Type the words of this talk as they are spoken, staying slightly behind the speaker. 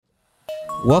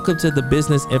Welcome to the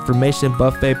Business Information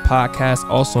Buffet Podcast,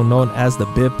 also known as the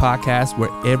BIB Podcast, where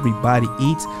everybody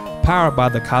eats, powered by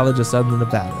the College of Southern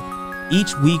Nevada.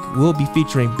 Each week, we'll be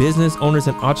featuring business owners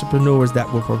and entrepreneurs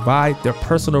that will provide their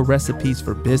personal recipes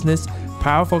for business,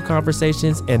 powerful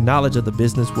conversations, and knowledge of the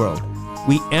business world.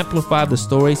 We amplify the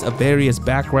stories of various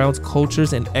backgrounds,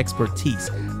 cultures, and expertise.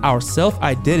 Our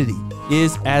self-identity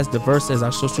is as diverse as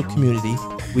our social community.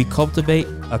 We cultivate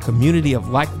a community of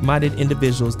like-minded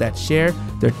individuals that share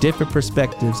their different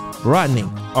perspectives, broadening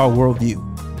our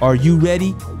worldview. Are you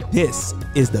ready? This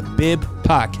is the BIB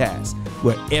Podcast,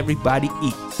 where everybody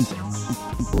eats.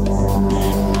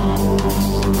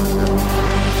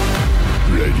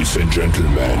 Ladies and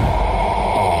gentlemen,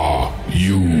 are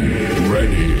you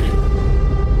ready?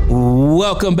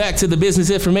 Welcome back to the Business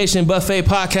Information Buffet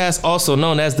Podcast, also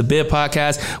known as the BIB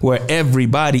Podcast, where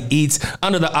everybody eats,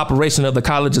 under the operation of the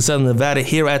College of Southern Nevada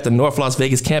here at the North Las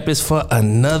Vegas campus for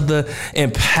another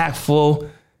impactful,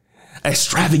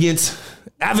 extravagant,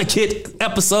 advocate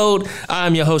episode.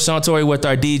 I'm your host, Tory, with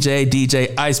our DJ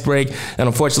Icebreak. And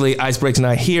unfortunately, Icebreak's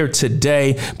not here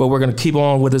today, but we're going to keep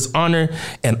on with his honor.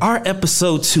 And our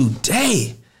episode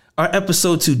today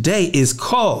is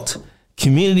called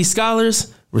Community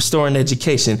Scholars Restoring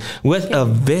Education, with a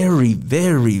very,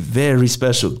 very, very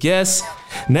special guest.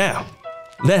 Now,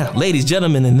 ladies,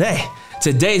 gentlemen, and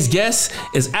today's guest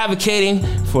is advocating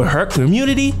for her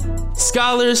community,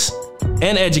 scholars,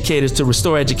 and educators to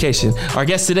restore education. Our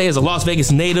guest today is a Las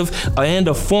Vegas native and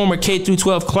a former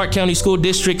K-12 Clark County School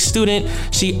District student.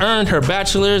 She earned her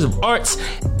Bachelor's of Arts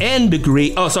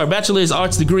degree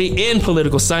in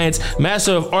Political Science,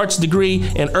 Master of Arts degree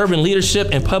in Urban Leadership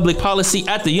and Public Policy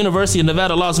at the University of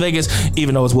Nevada, Las Vegas,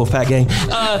 even though it's Wolfpack Gang.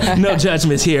 No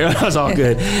judgments here. That's all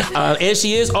good. And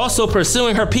she is also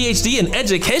pursuing her Ph.D. in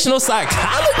Educational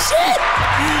Psychology.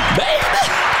 Baby!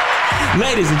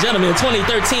 Ladies and gentlemen, in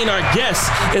 2013, our guest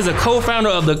is a co-founder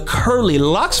of the Curly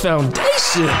Locks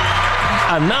Foundation,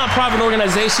 a nonprofit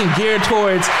organization geared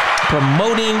towards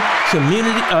promoting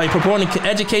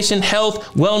education, health,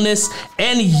 wellness,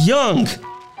 and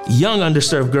young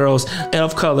underserved girls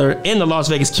of color in the Las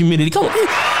Vegas community. Come on,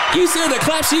 you see the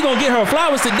clap? She gonna get her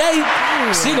flowers today.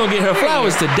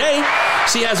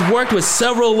 She has worked with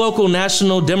several local,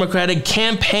 national Democratic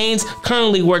campaigns,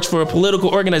 currently works for a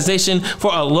political organization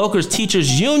for a local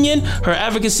teachers union. Her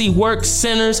advocacy work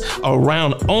centers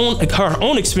around her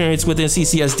own experience within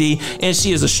CCSD, and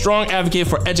she is a strong advocate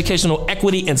for educational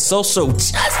equity and social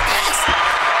justice.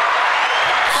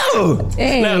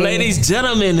 Hey. Now, ladies,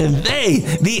 gentlemen, and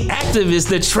the activist,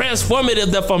 the transformative,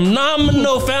 the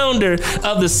phenomenal founder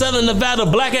of the Southern Nevada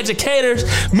Black Educators,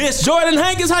 Miss Jordan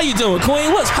Hankins. How you doing,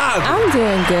 Queen? What's poppin'? I'm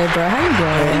doing good, bro. How you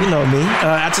doing? You know me.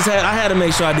 I had to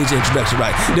make sure I did your introduction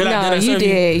right.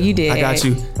 You did. I got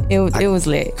you. It was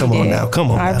lit. Come on now.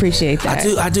 I appreciate that.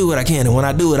 I do what I can, and when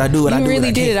I do it, You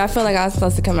really did it. I feel like I was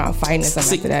supposed to come out fighting or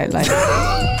something after that.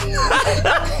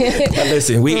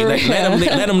 Listen,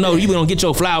 let them know you gonna get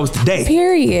your flowers today.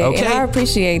 Period. Okay. And I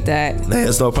appreciate that.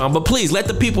 That's no problem. But please let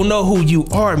the people know who you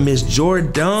are, Miss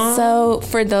Jordan. So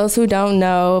for those who don't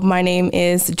know, my name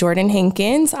is Jordan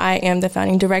Hankins. I am the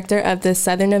founding director of the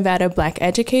Southern Nevada Black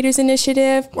Educators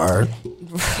Initiative. Word.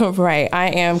 Right. I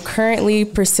am currently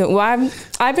pursuing. Well,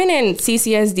 I've been in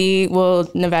CCSD,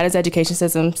 Nevada's education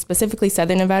system, specifically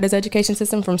Southern Nevada's education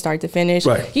system, from start to finish.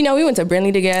 Right. You know, we went to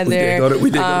Brindley together. We did go to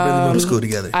Brindley Middle School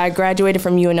together. I graduated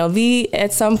from UNLV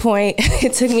at some point.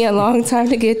 It took me a long time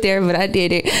to get there, but I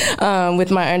did it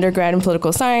with my undergrad in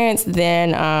political science.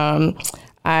 Then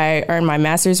I earned my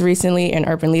master's recently in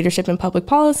urban leadership and public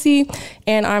policy,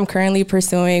 and I'm currently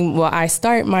I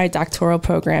start my doctoral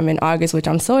program in August, which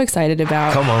I'm so excited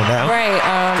about. Come on now. Right,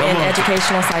 in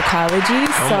educational psychology.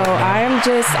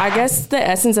 I guess the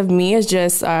essence of me is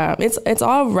just, it's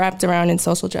all wrapped around in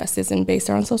social justice and based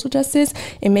around social justice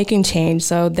and making change.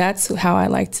 So that's how I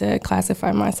like to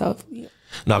classify myself.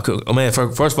 No, cool. Oh, man,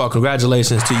 first of all,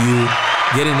 congratulations to you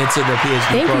getting into the PhD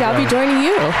Thank program. you. I'll be joining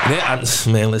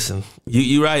you. Man, listen,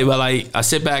 you're right. But I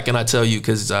sit back and I tell you,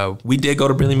 because we did go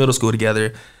to Brindley Middle School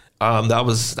together. That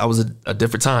was a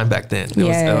different time back then. It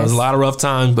was a lot of rough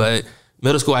times, but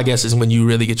middle school, I guess, is when you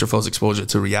really get your first exposure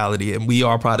to reality. And we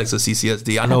are products of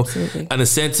CCSD. I know, absolutely. In a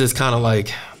sense, it's kind of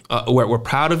like we're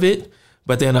proud of it,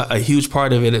 but then a huge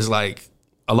part of it is like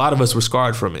a lot of us were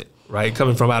scarred from it. Right,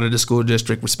 coming from out of the school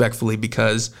district, respectfully,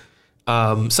 because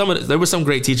there were some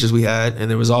great teachers we had, and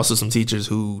there was also some teachers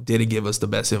who didn't give us the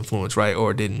best influence, right,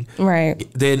 or didn't. Right.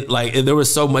 Then, there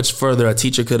was so much further a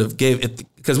teacher could have gave it,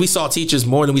 because we saw teachers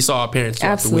more than we saw our parents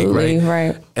throughout the week,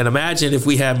 right? And imagine if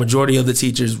we had majority of the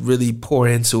teachers really pour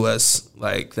into us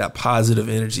like that positive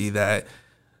energy that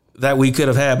that we could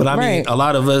have had. But I mean, a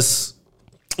lot of us,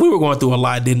 we were going through a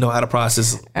lot, didn't know how to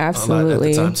process a lot at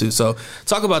the time too. So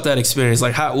talk about that experience.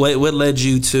 Like what led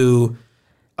you to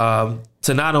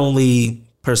not only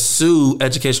pursue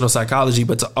educational psychology,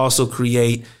 but to also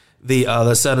create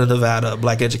the Southern Nevada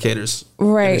Black Educators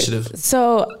Initiative?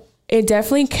 So it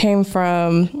definitely came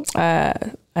from,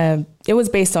 it was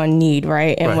based on need,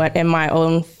 right? And my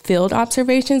own field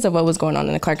observations of what was going on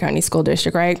in the Clark County School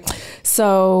District, right?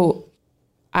 So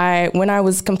when I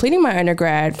was completing my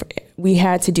undergrad, we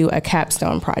had to do a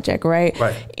capstone project, right?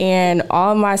 And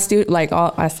all of my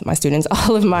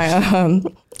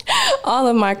all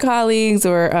of my colleagues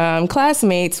or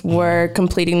classmates were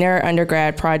completing their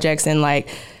undergrad projects and like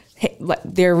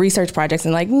their research projects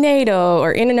in like NATO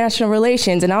or international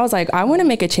relations. And I was like, I want to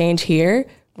make a change here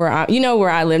where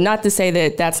I live. Not to say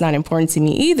that that's not important to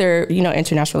me either,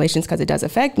 international relations, because it does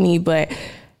affect me, but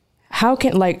how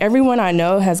can, like, everyone I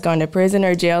know has gone to prison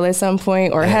or jail at some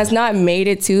point or has not made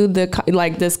it to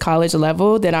this college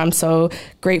level that I'm so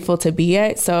grateful to be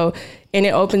at. So, and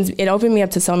it opened me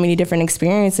up to so many different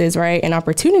experiences, right, and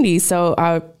opportunities. So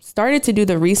I started to do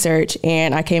the research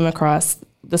and I came across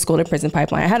the school to prison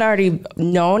pipeline. I had already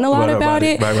known a lot about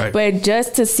it, but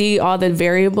just to see all the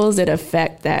variables that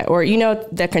affect that or,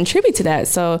 that contribute to that.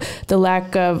 So the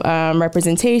lack of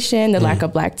representation, the lack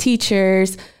of Black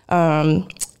teachers,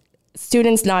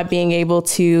 students not being able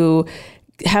to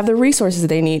have the resources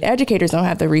they need. Educators don't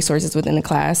have the resources within the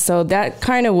class. So that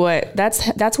kind of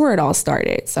that's where it all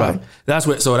started. So that's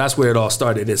where it all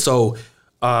started. And so,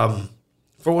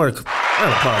 for one,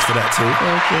 applause for that too.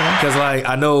 Thank you. Because like,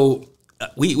 I know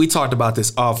we talked about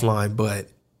this offline, but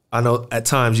I know at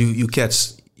times you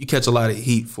catch a lot of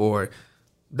heat for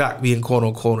not being quote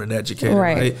unquote an educator,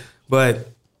 right? But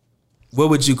what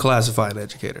would you classify an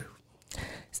educator?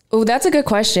 Oh, that's a good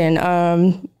question.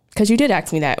 Because you did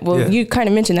ask me that. Well, you kind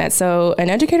of mentioned that. So an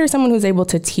educator is someone who's able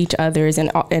to teach others and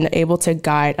able to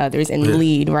guide others and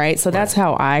lead, right? So that's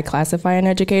how I classify an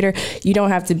educator. You don't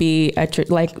have to be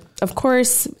of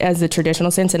course, as the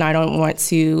traditional sense, and I don't want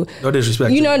to... No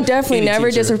disrespect. Definitely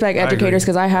never disrespect educators,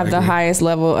 because I have the highest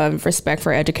level of respect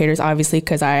for educators, obviously,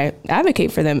 because I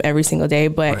advocate for them every single day.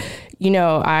 But,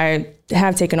 I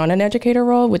have taken on an educator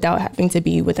role without having to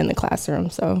be within the classroom.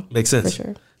 So makes sense. For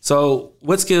sure. So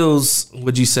what skill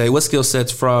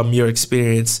sets from your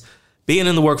experience being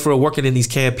in the working in these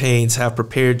campaigns have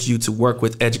prepared you to work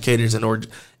with educators and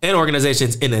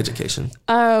organizations in education?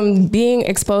 Being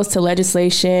exposed to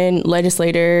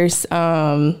legislators,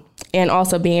 and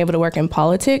also being able to work in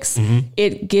politics,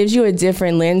 it gives you a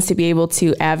different lens to be able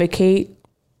to advocate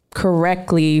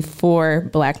correctly for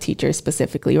Black teachers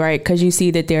specifically, right? Because you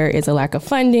see that there is a lack of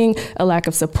funding, a lack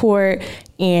of support,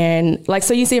 and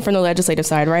so you see it from the legislative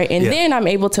side, right? And then I'm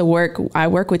able to I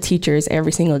work with teachers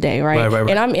every single day, right?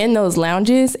 And I'm in those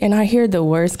lounges and I hear the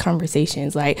worst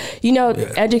conversations,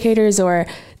 educators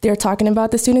they're talking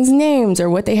about the students' names or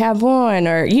what they have on,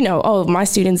 or, my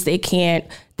students, they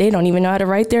don't even know how to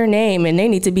write their name and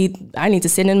I need to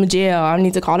send them to jail. I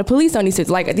need to call the police on these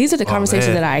students. These are the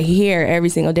conversations that I hear every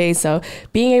single day. So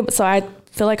I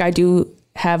feel like I do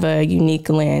have a unique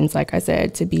lens, like I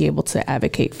said, to be able to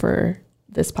advocate for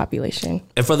this population.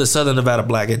 And for the Southern Nevada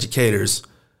Black educators,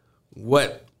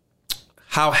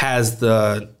 how has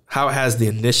the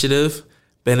initiative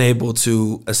been able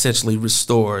to essentially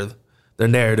restore the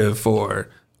narrative for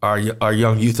our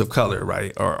young youth of color,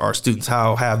 right? Or our students?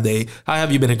 How have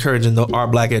you been encouraging our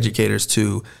Black educators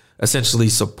to essentially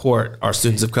support our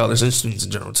students of color and students in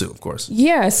general too, of course?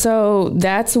 Yeah, so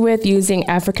that's with using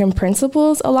African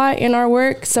principles a lot in our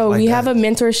work. So we have a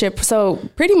mentorship. So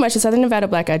pretty much the Southern Nevada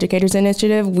Black Educators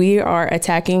Initiative, we are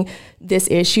attacking this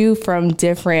issue from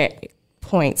different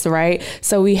points, right?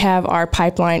 So we have our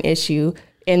pipeline issue.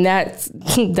 And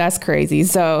that's crazy.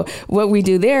 So what we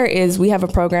do there is we have a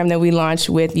program that we launched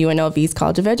with UNLV's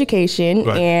College of Education,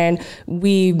 and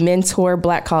we mentor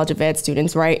Black College of Ed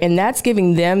students, right? And that's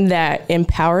giving them that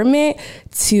empowerment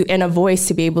and a voice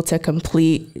to be able to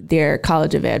complete their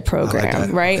College of Ed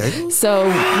program, right? Okay. So,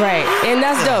 and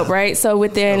that's dope, right? So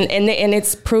and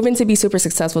it's proven to be super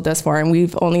successful thus far, and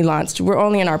we're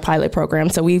only in our pilot program,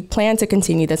 so we plan to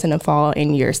continue this in the fall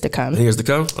and years to come.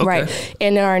 Okay. Right.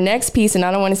 And our next piece, and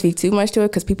I don't want to speak too much to it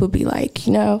because people be like,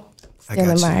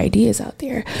 stealing my ideas out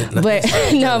there. But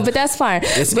but that's fine.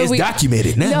 It's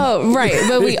documented now. No, right.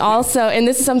 But we also, and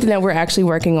this is something that we're actually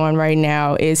working on right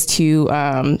now, is to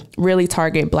really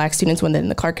target Black students within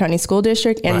the Clark County School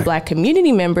District and Black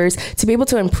community members to be able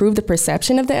to improve the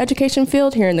perception of the education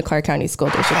field here in the Clark County School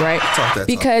District, right?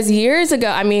 Because years ago,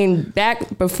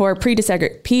 back before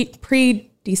pre-desegregation,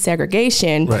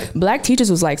 desegregation, Right. Black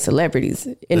teachers was like celebrities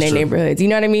in That's their true. neighborhoods. You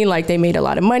know what I mean? Like they made a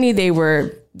lot of money.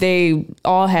 They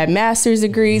all had master's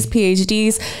degrees,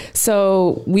 PhDs.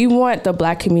 So we want the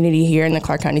Black community here in the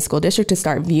Clark County School District to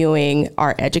start viewing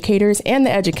our educators and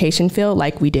the education field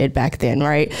like we did back then,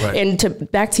 right? And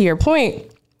back to your point,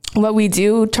 what we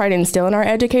do try to instill in our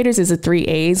educators is the 3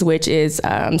 A's, which is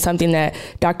something that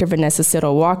Dr. Vanessa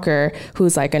Siddle Walker,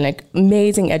 who's like an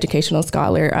amazing educational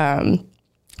scholar,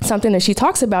 something that she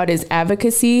talks about is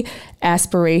advocacy,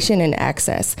 aspiration, and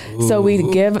access. Ooh. So we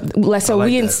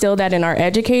we instill that in our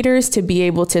educators to be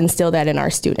able to instill that in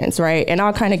our students, right? And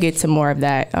I'll kind of get to more of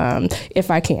that if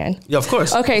I can. Yeah, of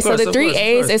course. Okay, of so course, the 3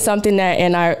 A's is something that,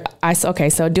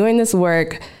 and so doing this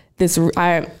work,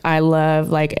 I love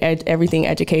like everything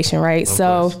education, right?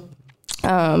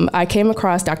 I came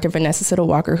across Dr. Vanessa Siddle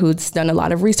Walker, who's done a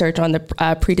lot of research on the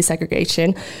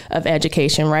pre-desegregation of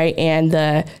education, right? And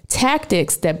the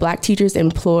tactics that Black teachers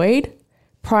employed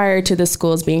prior to the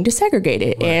schools being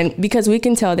desegregated. Right. And because we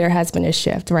can tell there has been a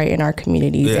shift, right, in our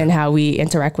communities and how we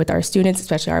interact with our students,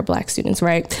 especially our Black students,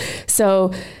 right?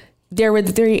 So there were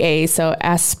the 3 A's. So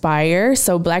aspire.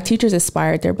 So Black teachers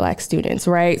aspired their Black students,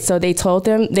 right? So they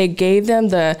gave them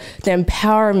the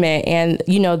empowerment and,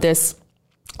 this,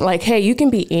 like, hey, you can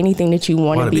be anything that you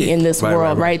want to be in this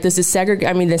world, right? This is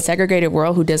the segregated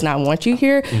world who does not want you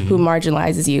here, who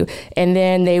marginalizes you. And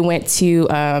then they went to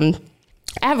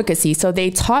advocacy. So they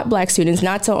taught Black students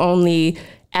not to only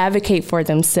advocate for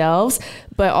themselves,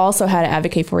 but also how to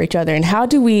advocate for each other. And how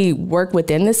do we work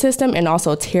within the system and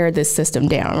also tear this system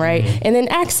down, right? And then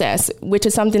access, which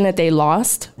is something that they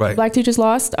lost, Black teachers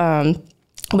lost,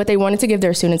 but they wanted to give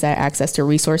their students that access to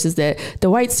resources that the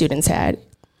white students had,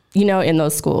 in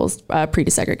those schools,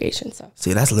 pre-desegregation. So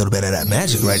see, that's a little bit of that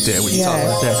magic right there when you talk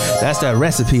about that. That's that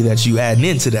recipe that you adding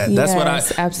into that. That's what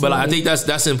absolutely. But I think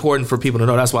that's important for people to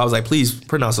know. That's why I was like, please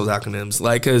pronounce those acronyms,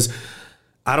 like, because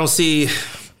I don't see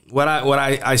what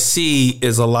I see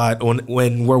is a lot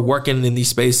when we're working in these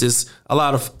spaces. A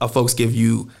lot of folks give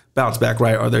you bounce back,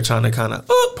 right? Or they're trying to kind of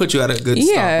put you at a good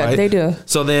stop, right? Yeah, they do.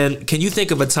 So then, can you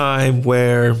think of a time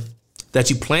where that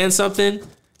you planned something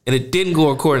and it didn't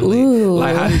go accordingly? Ooh.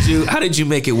 Like, how did you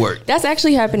make it work? That's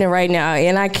actually happening right now,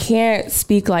 and I can't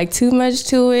speak like too much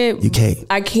to it. You can't.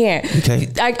 I can't. You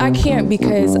can't. I can't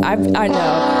because I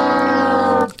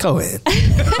know. Go ahead.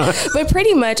 But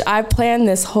pretty much, I planned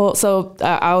this whole. So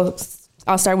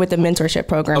I'll start with the mentorship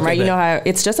program, Okay, right? You man. know how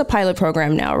it's just a pilot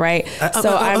program now, right?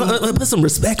 So I put some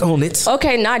respect on it.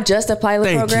 Okay, not just a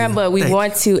pilot program, but we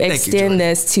want to extend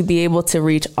this to be able to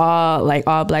reach all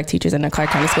Black teachers in the Clark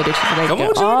County School District. So they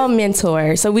can all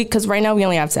mentor. So because right now we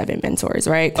only have 7 mentors,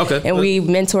 right? Okay. And we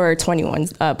mentor 21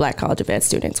 Black College of Ed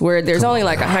students, where there's only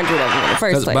like 100 of them in the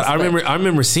first place. But I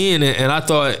remember seeing it, and I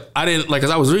thought I didn't like,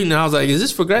 because I was reading it, I was like, is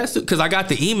this for grad students? Because I got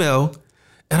the email,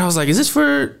 and I was like, is this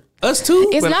for us too?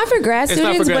 It's not for grad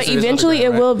students, but eventually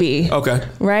it will be. Okay.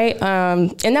 Right?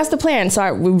 And that's the plan.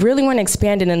 So we really want to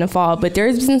expand it in the fall, but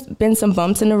there's been some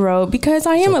bumps in the road because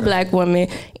I am a Black woman,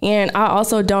 and I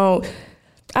also don't.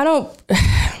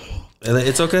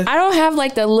 It's okay. I don't have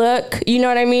like the look, you know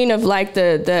what I mean, of like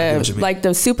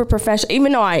the super professional,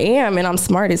 even though I am and I'm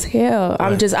smart as hell.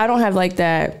 Right. I don't have like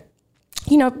that,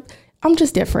 I'm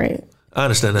just different. I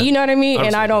understand that. You know what I mean?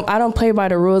 And I don't play by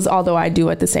the rules, although I do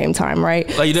at the same time, right?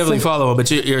 Like, you definitely follow them,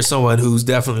 but you're someone who's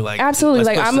definitely like, absolutely,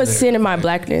 like I'm a sin in my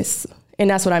Blackness, and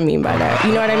that's what I mean by that.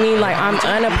 You know what I mean? Like, I'm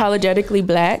unapologetically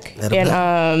Black,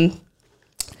 and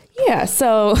yeah.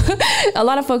 So a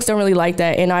lot of folks don't really like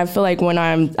that, and I feel like when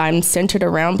I'm centered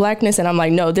around Blackness, and I'm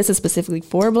like, no, this is specifically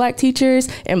for Black teachers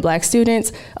and Black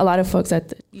students. A lot of folks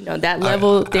at that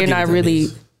level, they're not really.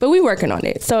 But we working on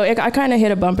it. So I kind of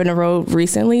hit a bump in the road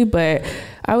recently, but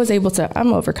I was able to,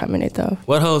 I'm overcoming it though.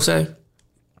 What Ho say?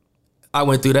 I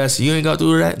went through that, so you ain't go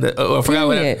through that? I forgot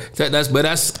what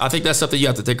I think that's something you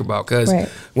have to think about, because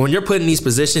when you're put in these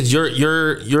positions,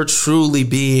 you're truly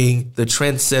being the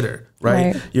trendsetter,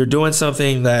 right? You're doing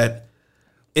something that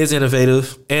is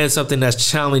innovative and something that's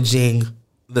challenging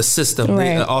the system.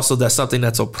 Also, that's something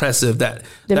that's oppressive that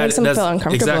makes them feel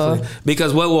uncomfortable. Exactly.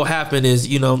 Because what will happen is,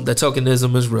 the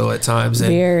tokenism is real at times,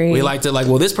 and we like to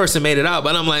well, this person made it out,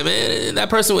 but I'm like, man, that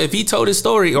person, if he told his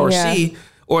story, or she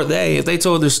or they, if they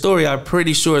told their story, I'm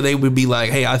pretty sure they would be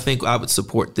like, hey, I think I would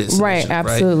support this. Right.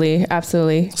 Absolutely.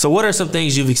 Absolutely. So what are some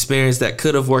things you've experienced that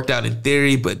could have worked out in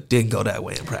theory but didn't go that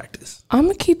way in practice? I'm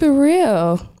gonna keep it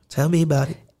real. Tell me about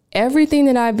it. Everything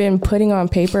that I've been putting on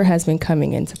paper has been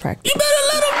coming into practice. You better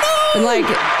let them know. Like,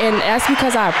 and that's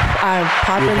because I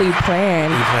properly plan,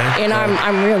 and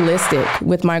I'm realistic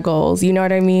with my goals. You know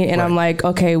what I mean? And I'm like,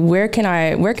 okay, where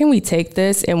can we take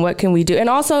this, and what can we do? And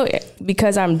also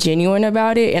because I'm genuine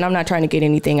about it, and I'm not trying to get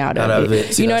anything out of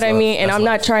it. See, you know what I mean? And I'm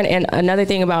not trying. And another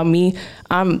thing about me,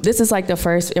 this is like the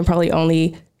first and probably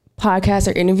only podcast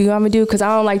or interview I'm gonna do, because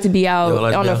I don't like to be out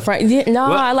on the front.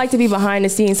 I like to be behind the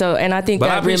scenes. So, and I think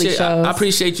that really shows. I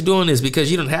appreciate you doing this, because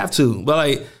you don't have to, but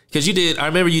like, because I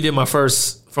remember you did my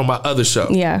first from my other show.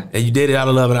 Yeah. And you did it out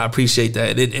of love, and I appreciate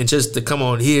that. And just to come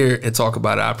on here and talk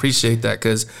about it, I appreciate that,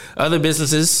 because other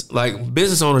businesses, like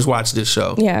business owners, watch this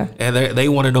show. Yeah. And they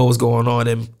want to know what's going on,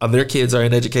 and their kids are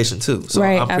in education too. So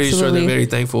I'm pretty sure they're very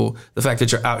thankful the fact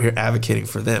that you're out here advocating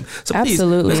for them. So please,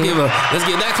 let's give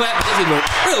that clap. Let's give a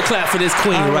real clap for this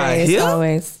queen right here.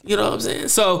 Always. You know what I'm saying?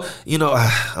 So,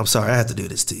 I'm sorry I have to do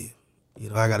this to you. You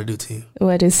know, I got to do to you.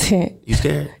 What is it? You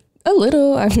scared? A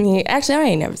little. I mean, actually, I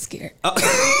ain't never scared. What's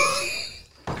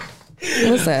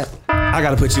that? I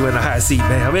gotta put you in the hot seat,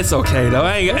 ma'am. It's okay though.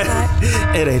 It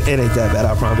ain't that bad,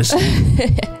 I promise you.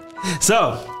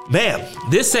 So, ma'am,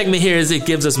 this segment here it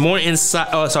gives us more insight.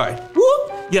 Oh, sorry.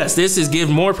 Yes, this is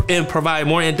provide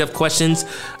more in-depth questions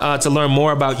to learn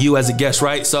more about you as a guest,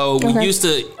 right? So we used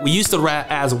to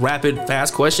ask rapid,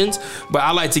 fast questions, but I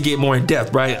like to get more in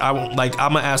depth, right? I'm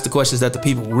gonna ask the questions that the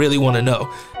people really want to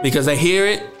know, because they hear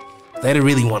it, they don't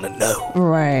really want to know,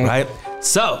 right?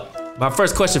 So my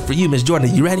first question for you, Ms.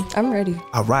 Jordan, you ready? I'm ready.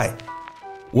 All right.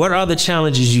 What are the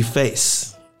challenges you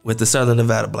face with the Southern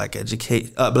Nevada Black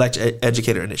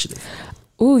Educator Initiative?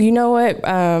 Ooh, you know what?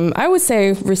 I would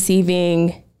say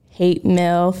receiving hate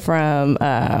mail from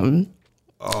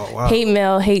hate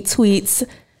mail, hate tweets.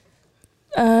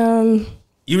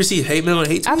 You receive hate mail and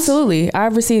hate tweets? Absolutely.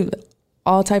 I've received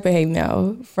all type of hate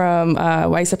mail from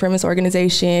white supremacist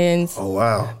organizations. Oh,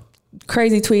 wow.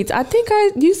 Crazy tweets. I think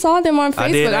you saw them on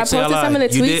Facebook. I posted some of the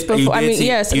tweets before.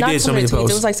 Not some of the tweets.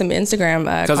 It was like some Instagram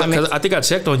comments. I think I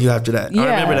checked on you after that. Yeah.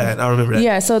 I remember that.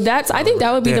 Yeah. So I think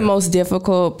that would be the most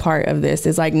difficult part of this,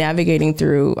 is like navigating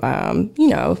through,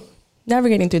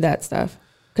 navigating through that stuff,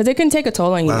 because it can take a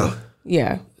toll on you. Wow.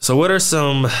 Yeah. So what are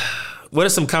some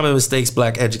common mistakes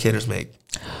Black educators make?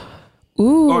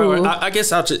 Ooh. Or I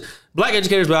guess Black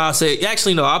educators, but I'll say,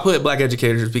 actually, no, I'll put Black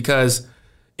educators, because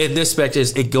in this spectrum,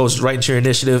 it goes right into your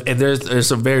initiative, and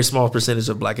there's a very small percentage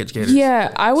of Black educators.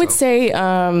 Yeah, I would say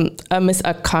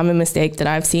a common mistake that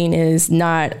I've seen is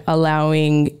not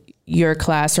allowing your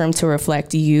classroom to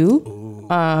reflect you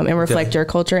and reflect your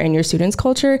culture and your students'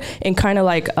 culture, and kind of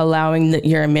like allowing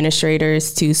your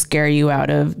administrators to scare you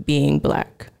out of being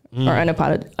Black. Or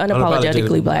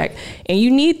unapologetically Black. And you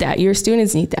need that. Your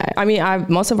students need that. I mean,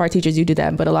 most of our teachers do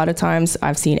that, but a lot of times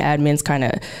I've seen admins kind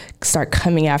of start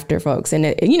coming after folks, and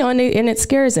it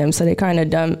scares them. So they kind of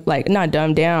not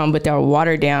dumb down, but they'll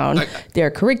water down their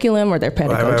curriculum or their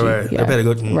pedagogy. Right. Yeah. Their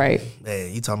pedagogy. Right.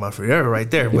 Man, you talking about forever right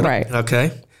there. But, right.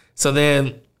 Okay. So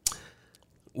then,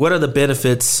 what are the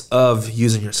benefits of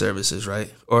using your services, right?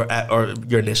 Or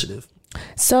your initiative?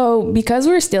 So because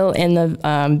we're still in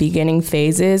the beginning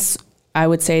phases, I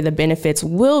would say the benefits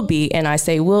will be, and I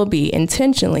say will be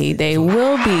intentionally, they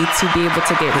will be to be able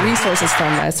to get resources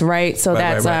from us, right? So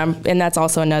right. And that's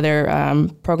also another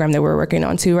program that we're working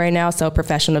on too right now. So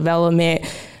professional development,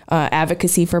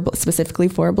 advocacy specifically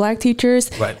for Black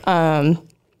teachers. Right.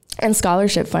 And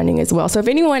scholarship funding as well. So if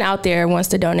anyone out there wants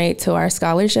to donate to our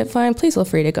scholarship fund, please feel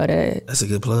free to go to that's a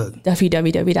good plug.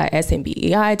 www.snbei.org.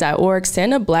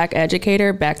 Send a Black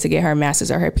educator back to get her master's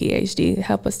or her Ph.D.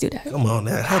 Help us do that. Come on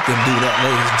now. Help them do that,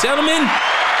 ladies and gentlemen.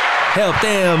 Help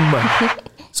them.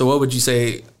 So what would you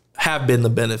say have been the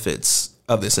benefits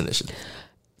of this initiative?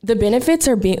 The benefits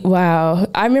are wow.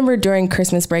 I remember during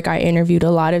Christmas break, I interviewed a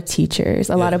lot of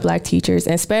teachers, a lot of Black teachers,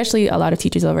 and especially a lot of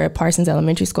teachers over at Parsons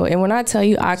Elementary School. And when I tell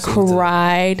you, I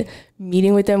cried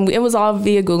meeting with them. It was all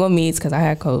via Google Meets because I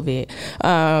had COVID.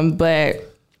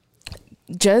 But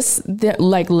just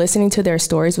listening to their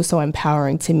stories was so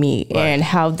empowering to me, and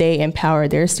how they empower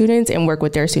their students and work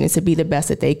with their students to be the best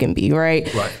that they can be. Right.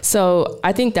 So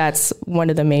I think that's one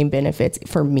of the main benefits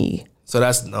for me. So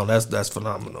that's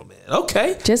phenomenal, man.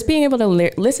 Okay. Just being able to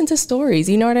listen to stories,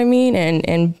 you know what I mean?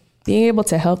 And being able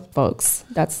to help folks,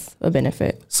 that's a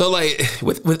benefit. So like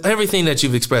with everything that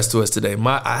you've expressed to us today,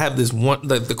 I have this one,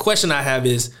 the question I have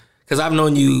is, because I've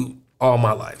known you all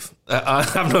my life.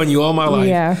 I've known you all my life.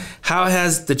 Yeah. How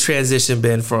has the transition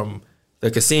been from the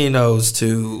casinos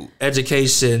to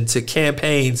education to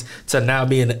campaigns to now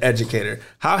being an educator.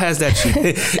 How has that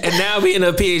and now being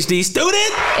a PhD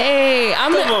student? Hey,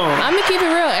 I'm gonna keep it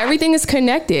real. Everything is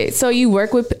connected. So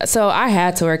I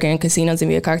had to work in casinos and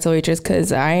be a cocktail waitress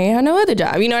because I ain't had no other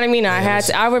job. You know what I mean?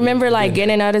 I remember like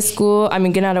getting out of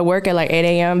work at like 8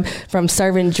 a.m. from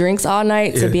serving drinks all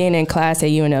night to being in class at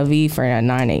UNLV for a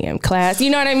 9 a.m. class.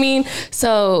 You know what I mean?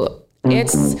 So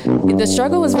the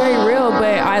struggle was very real,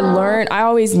 but I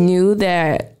always knew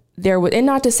that there was, and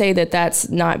not to say that that's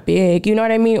not big, you know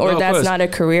what I mean? Or that's not a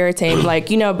career attainment,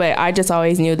 but I just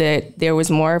always knew that there was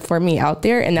more for me out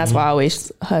there. And that's why I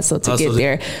always hustled to get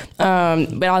there.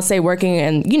 But I'll say working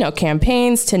in,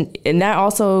 campaigns and that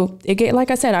also, like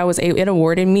I said, it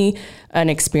awarded me an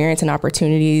experience and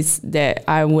opportunities that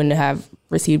I wouldn't have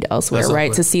received elsewhere,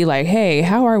 right? To see like, hey,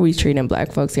 how are we treating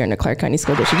Black folks here in the Clark County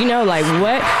School District? Like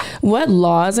what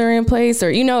laws are in place,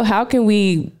 or how can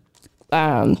we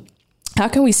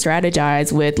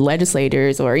strategize with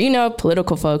legislators or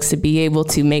political folks to be able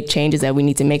to make changes that we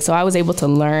need to make? So I was able to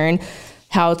learn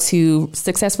how to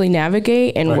successfully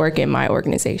navigate and work in my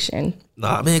organization.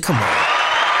 Nah, man, come on,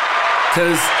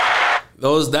 because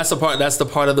that's the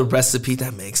part of the recipe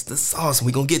that makes the sauce.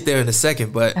 We're gonna get there in a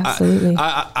second, but absolutely.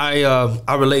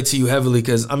 I relate to you heavily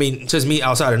because just me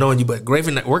outside of knowing you, but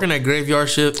working that graveyard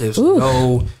shift is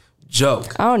no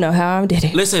joke. I don't know how I did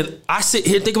it. Listen, I sit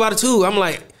here think about it too. I'm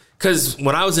like, because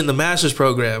when I was in the master's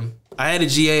program, I had a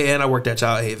GA and I worked at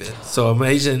Child Haven. So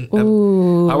amazing. I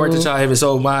worked at Child Haven.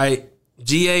 So my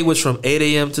GA was from 8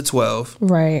 a.m. to 12.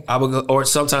 Right. I would go, or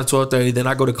sometimes 12:30. Then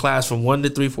I go to class from 1 to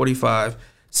 3:45.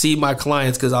 See my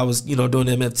clients because I was, doing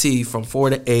MFT from 4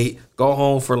 to 8. Go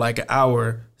home for like an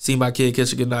hour. See my kid,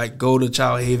 kiss her goodnight. Go to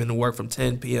Child Haven and work from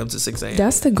 10 p.m. to 6 a.m.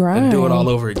 That's the grind. And do it all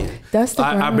over again. That's the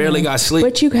grind. I barely got sleep.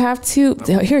 But you have to.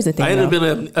 Here's the thing. I ended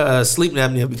up in sleep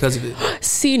apnea because of it.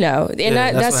 See, no. And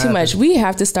that's too much. We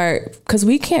have to start, because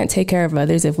we can't take care of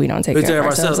others if we don't take care of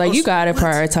ourselves. Like, you got to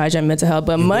prioritize your mental health.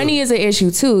 But money is an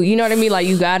issue, too. You know what I mean? Like,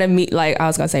 you got to meet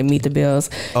the bills.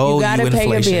 Oh, you got to pay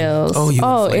your bills.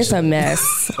 Oh, it's a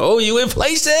mess. Oh, you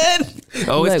inflation.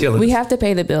 Oh, it's killing. We have to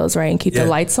pay the bills, right? And keep the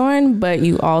lights on. But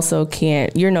you also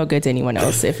can't. You're no good to anyone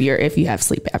else if you have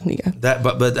sleep apnea.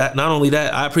 But not only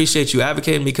that, I appreciate you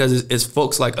advocating, because it's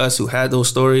folks like us who had those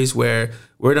stories where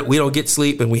we don't get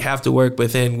sleep and we have to work,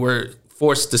 but then we're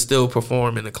forced to still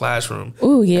perform in the classroom.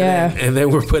 Oh yeah. And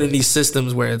then we're put in these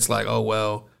systems where it's like, oh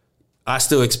well, I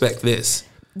still expect this.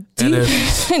 Do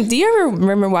you ever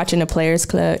remember watching the Players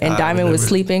Club and Diamond would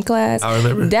sleep in class? I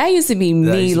remember. That used to be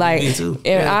me. Me too.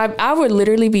 I would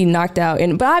literally be knocked out,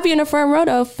 but I'd be in the front row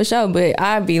though for sure. But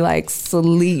I'd be like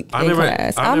sleep in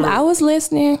class. I was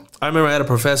listening. I remember I had a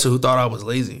professor who thought I was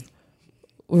lazy.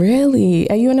 Really?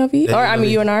 At UNLV?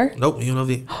 UNR? Nope,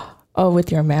 UNLV. Oh,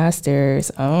 with your masters.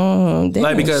 Oh,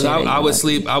 like, because I would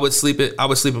sleep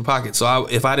in pockets. So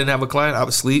if I didn't have a client, I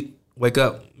would sleep, wake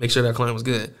up, make sure that client was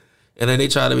good. And then they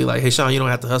try to be like, hey, Sean, you don't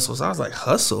have to hustle. So I was like,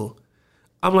 hustle?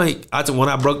 I'm like, when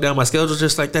I broke down my schedule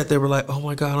just like that, they were like, oh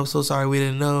my God, I'm so sorry we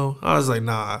didn't know. I was like,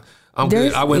 nah, I'm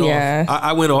good. I went off.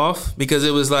 I went off because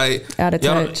it was like, out of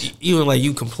touch.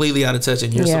 You completely out of touch,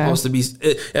 and you're supposed to be.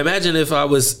 Imagine if I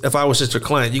was just your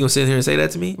client, you gonna sit here and say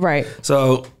that to me? Right.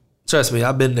 So trust me,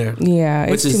 I've been there. Yeah,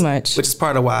 it's too much. Which is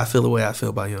part of why I feel the way I feel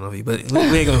about UNLV. But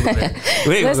we ain't gonna go there.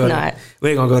 We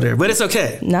ain't gonna go there. But it's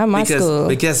okay. Not my school.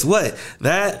 But guess what?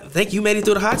 I think you made it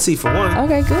through the hot seat for one.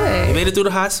 Okay, good. You made it through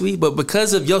the hot seat, but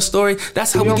because of your story,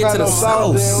 that's how we get to the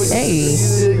sauce. Hey,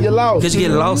 you're lost. Because you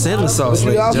get lost in the sauce,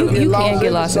 ladies and gentlemen. You can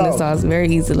get lost in the sauce very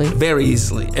easily. Very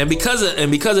easily. And because of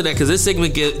that, because this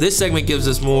segment gives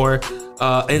us more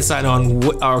insight on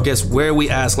where we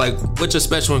ask, like, what's your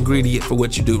special ingredient for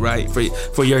what you do, right?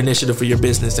 For your initiative, for your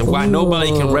business, and why nobody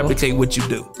can replicate what you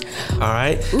do. All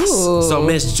right. Ooh. So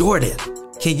Miss Jordan,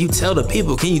 can you tell the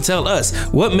people, can you tell us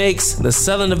what makes the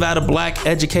Southern Nevada Black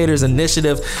Educators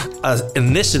Initiative an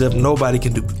initiative nobody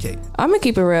can duplicate? I'm gonna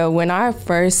keep it real. When I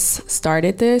first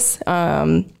started this,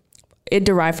 it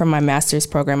derived from my master's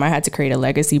program. I had to create a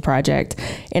legacy project,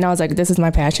 and I was like, this is my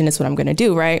passion. This is what I'm going to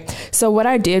do. Right. So what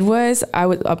I did was I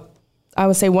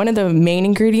would say one of the main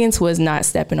ingredients was not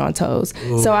stepping on toes.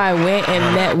 Ooh. So I went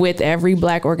and met with every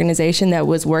Black organization that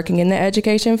was working in the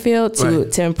education field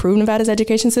to improve Nevada's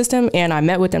education system. And I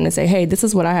met with them to say, hey, this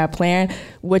is what I have planned.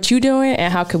 What you doing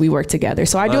and how can we work together?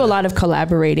 So I do a lot of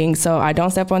collaborating. So I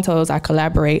don't step on toes. I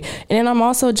collaborate. And then I'm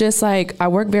also just like, I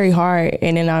work very hard,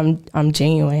 and then I'm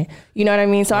genuine. You know what I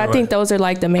mean? So I think those are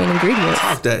like the main ingredients.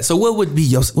 Talk that. So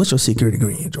what's your secret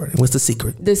ingredient, Jordan? What's the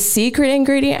secret? The secret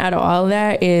ingredient out of all of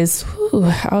that is,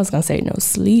 I was going to say no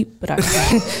sleep, but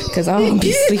because I don't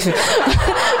be sleeping.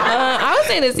 I would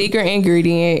say the secret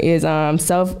ingredient is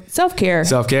self care.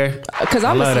 Self care. Because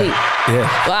I'm asleep.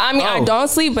 Yeah. Well, I mean, I don't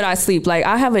sleep, but I sleep. Like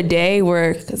I have a day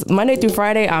where 'cause Monday through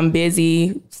Friday I'm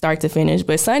busy, start to finish,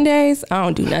 but Sundays I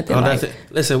don't do nothing.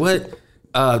 Listen, what?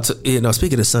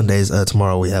 Speaking of Sundays,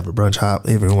 tomorrow we have a brunch hop.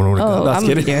 Everyone want to go? No, I'm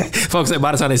kidding. Yeah. Folks,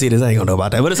 by the time they see this, they ain't gonna know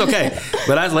about that, but it's okay.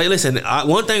 But I was like, listen,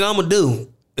 one thing I'm gonna do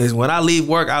is when I leave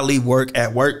work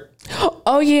at work.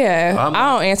 Oh yeah,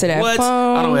 I don't answer that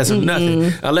phone. I don't answer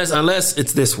nothing unless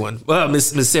it's this one. Well,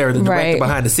 Miss Sarah, the director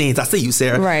behind the scenes. I see you,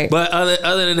 Sarah. Right. But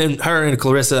other than her and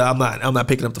Clarissa, I'm not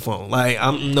picking up the phone. Like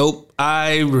nope.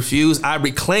 I refuse. I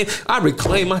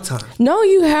reclaim my time. No,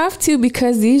 you have to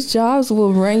because these jobs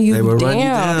will run you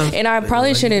down. And I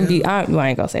probably shouldn't be. I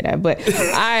ain't gonna say that, but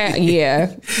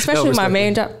especially my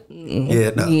main job.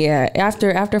 Yeah.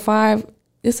 After 5,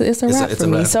 it's a wrap for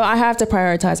me. So I have to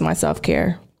prioritize my self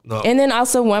care. No. And then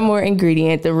also one more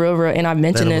ingredient, the real, and I've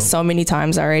mentioned this so many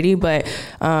times already, but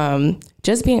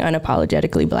just being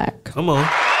unapologetically Black. Come on.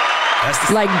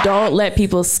 Like, don't let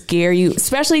people scare you,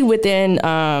 especially within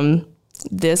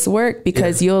this work,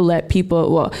 because you'll let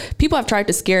people have tried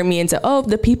to scare me into,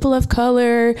 the people of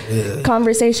color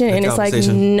conversation. And it's like,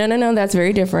 no, that's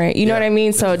very different. You know what I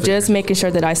mean? So just making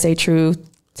sure that I stay true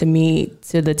to me,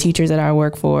 to the teachers that I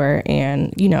work for,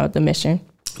 and, the mission.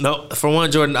 No, for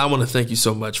one, Jordan, I want to thank you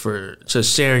so much for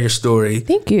just sharing your story.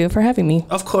 Thank you for having me.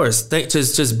 Of course.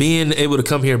 Just being able to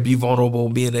come here and be vulnerable,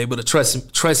 being able to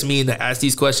trust me and to ask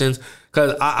these questions,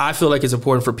 because I feel like it's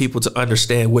important for people to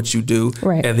understand what you do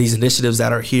and these initiatives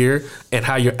that are here and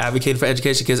how you're advocating for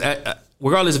education, because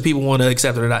regardless if people want to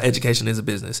accept it or not, education is a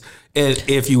business. And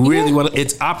if you really want to,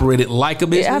 it's operated like a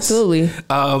business. Yeah, absolutely.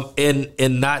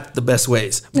 In not the best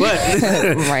ways.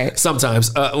 But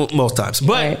sometimes, most times.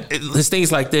 But it's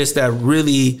things like this that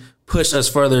really push us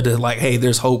further to like, hey,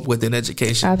 there's hope within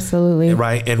education. Absolutely.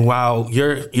 Right. And while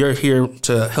you're here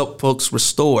to help folks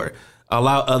restore,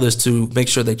 allow others to make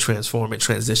sure they transform and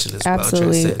transition as well.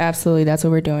 Absolutely. That's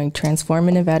what we're doing.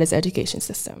 Transforming Nevada's education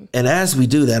system. And as we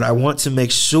do that, I want to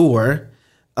make sure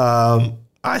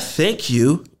I thank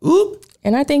you.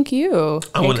 And I thank you.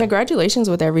 And congratulations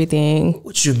with everything.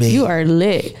 What you mean? You are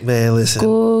lit. Man, listen.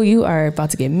 Cool. You are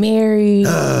about to get married in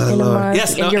a month.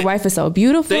 Yes, and your wife is so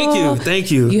beautiful.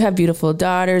 Thank you. You have beautiful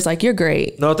daughters. Like, you're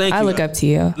great. No, thank you. I look up to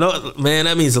you. No, man,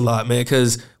 that means a lot, man,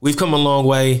 because we've come a long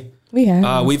way. We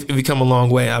have. We've come a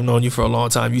long way. I've known you for a long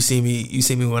time. You see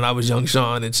me when I was young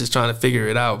Sean and just trying to figure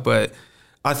it out. But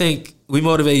I think we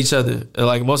motivate each other.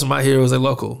 Like, most of my heroes are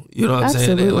local. You know what I'm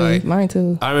saying? Absolutely. Mine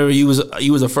too. I remember you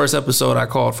was the first episode I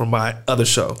called from my other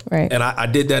show. Right. And I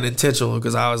did that intentionally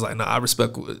because I was like, no, I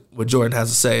respect what Jordan has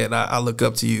to say, and I look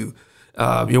up to you.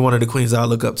 You're one of the queens I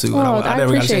look up to. I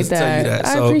never got a chance to tell you that.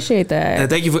 So, I appreciate that. And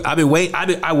thank you for.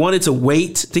 I wanted to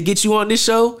wait to get you on this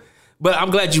show. But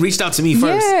I'm glad you reached out to me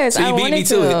first. Yes, so you beat me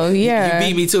to it. Yeah. You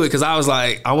beat me to it because I was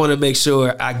like, I want to make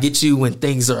sure I get you when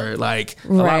things are like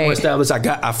a lot more established.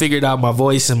 I figured out my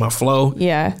voice and my flow.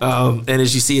 Yeah. And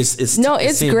as you see,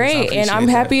 it's great. And I'm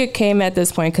happy it came at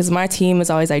this point because my team is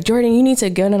always like, Jordan, you need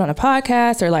to get on a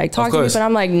podcast or like talk to me. But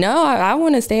I'm like, no, I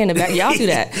want to stay in the back. Y'all do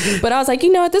that. But I was like,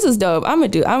 you know what? This is dope. I'm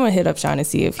gonna hit up Sean and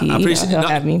see if he'll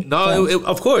have me. No,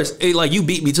 of course. Like, you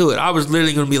beat me to it. I was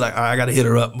literally gonna be like, all right, I gotta hit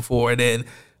her up before, and then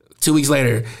 2 weeks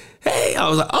later, hey, I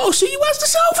was like, oh, shit, you watch the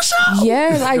show for sure?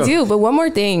 Yes, I do. But one more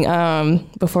thing,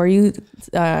 before you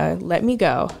let me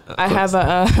go, I have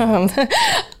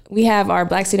we have our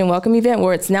Black Student Welcome event,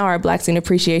 where it's now our Black Student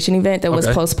Appreciation event that was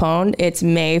postponed. It's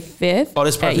May 5th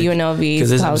at UNLV. Because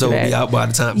this episode will be out by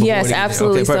the time. Yes,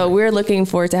 absolutely. So we're looking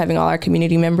forward to having all our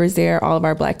community members there, all of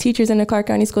our Black teachers in the Clark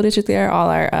County School District there, all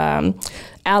our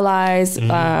allies,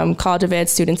 College of Ed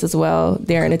students as well.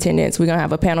 They're in attendance. We're going to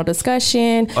have a panel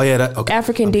discussion. Oh, yeah.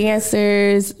 African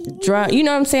dancers, drum. You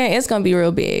know what I'm saying? It's going to be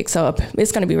real big. So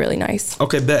it's going to be really nice.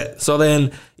 Okay, bet. So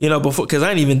then, before, because I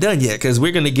ain't even done yet, because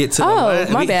we're going to get to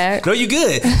my bad. No, you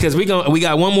good. Because we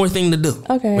got one more thing to do.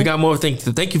 Okay. We got more things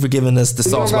to thank you for giving us the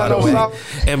sauce, by the way.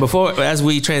 And as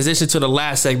we transition to the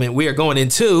last segment, we are going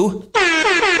into the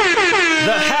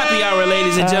happy hour,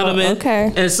 ladies and gentlemen.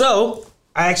 Okay. And so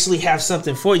I actually have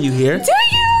something for you here. Do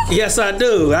you? Yes, I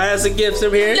do. I have some gifts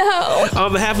from here. No.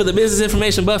 On behalf of the Business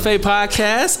Information Buffet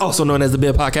Podcast, also known as the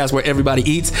BIB Podcast, where everybody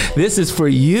eats, this is for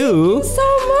you. Thank you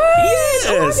so much. Yes.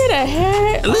 Oh, I get a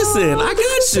hat. Listen, I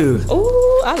got you.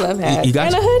 Ooh, I love hats. You got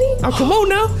and you? A hoodie. Oh, come on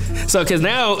now. So, because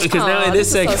now in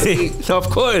this segment, of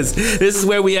course, this is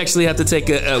where we actually have to take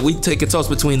a toast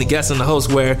between the guest and the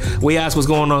host, where we ask what's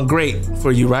going on great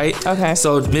for you, right? Okay.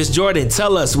 So, Miss Jordan,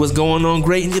 tell us what's going on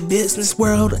great in your business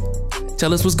world.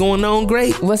 Tell us what's going on.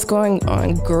 Great. What's going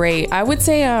on? Great. I would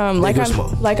say,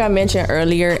 like I mentioned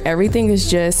earlier, everything is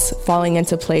just falling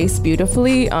into place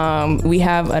beautifully. We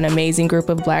have an amazing group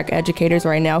of Black educators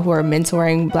right now who are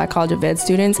mentoring Black College of Ed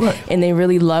students, and they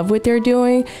really love what they're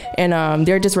doing, and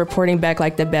they're just reporting back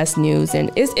like the best news, and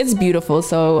it's beautiful.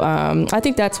 So I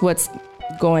think that's what's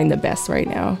going the best right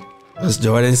now. Miss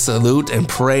Jordan, salute and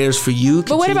prayers for you.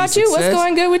 But what about you? What's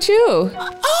going good with you?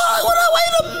 Oh,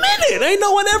 wait a minute. Ain't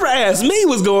no one ever asked me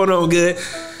what's going on good.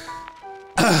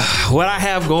 What I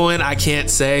have going, I can't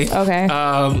say. Okay.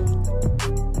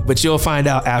 But you'll find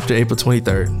out after April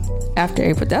 23rd. After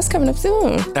April, that's coming up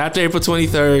soon. After April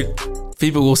 23rd,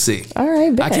 people will see. All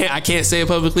right, bet. I can't say it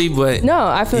publicly, but no,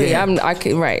 I feel you.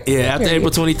 Right. Yeah, after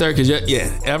April 23rd, because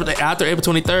after April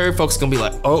 23rd, folks are gonna be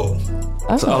like, oh.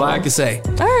 That's all I can say.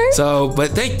 All right. So,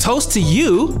 but toast to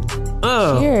you.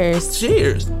 Cheers.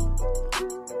 Cheers.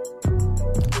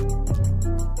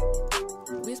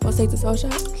 We supposed to take the soul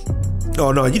shot?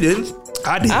 Oh no, you didn't.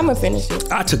 I did. I'm gonna finish it.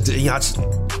 I took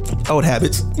old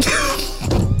habits.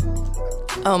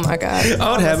 Oh my God.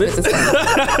 Old habits.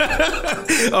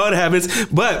 Old habits.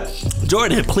 But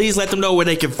Jordan, please let them know where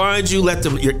they can find you. Let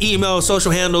them your email,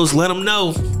 social handles. Let them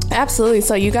know. Absolutely.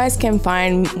 So you guys can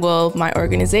find my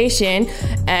organization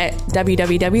at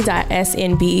www.snbei.org.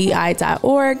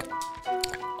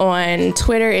 On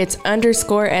Twitter, it's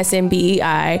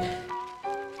 _SNBEI.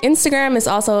 Instagram is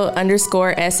also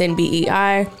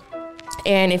 _SNBEI.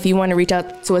 And if you want to reach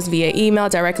out to us via email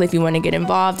directly, if you want to get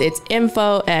involved, it's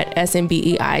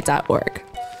info@snbei.org.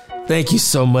 Thank you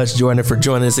so much, Jordan, for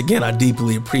joining us again. I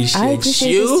deeply appreciate you. I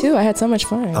appreciate this too. I had so much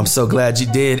fun. I'm so glad you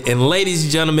did. And ladies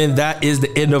and gentlemen, that is the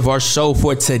end of our show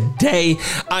for today.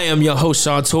 I am your host,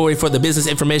 Sean Tory, for the Business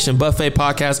Information Buffet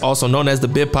Podcast, also known as the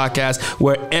BIB Podcast,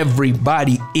 where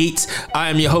everybody eats. I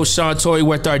am your host, Sean Tory,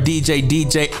 with our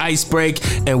DJ Icebreak,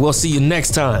 and we'll see you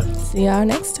next time. See y'all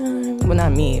next time. Well,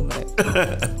 not me, but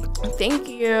thank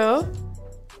you.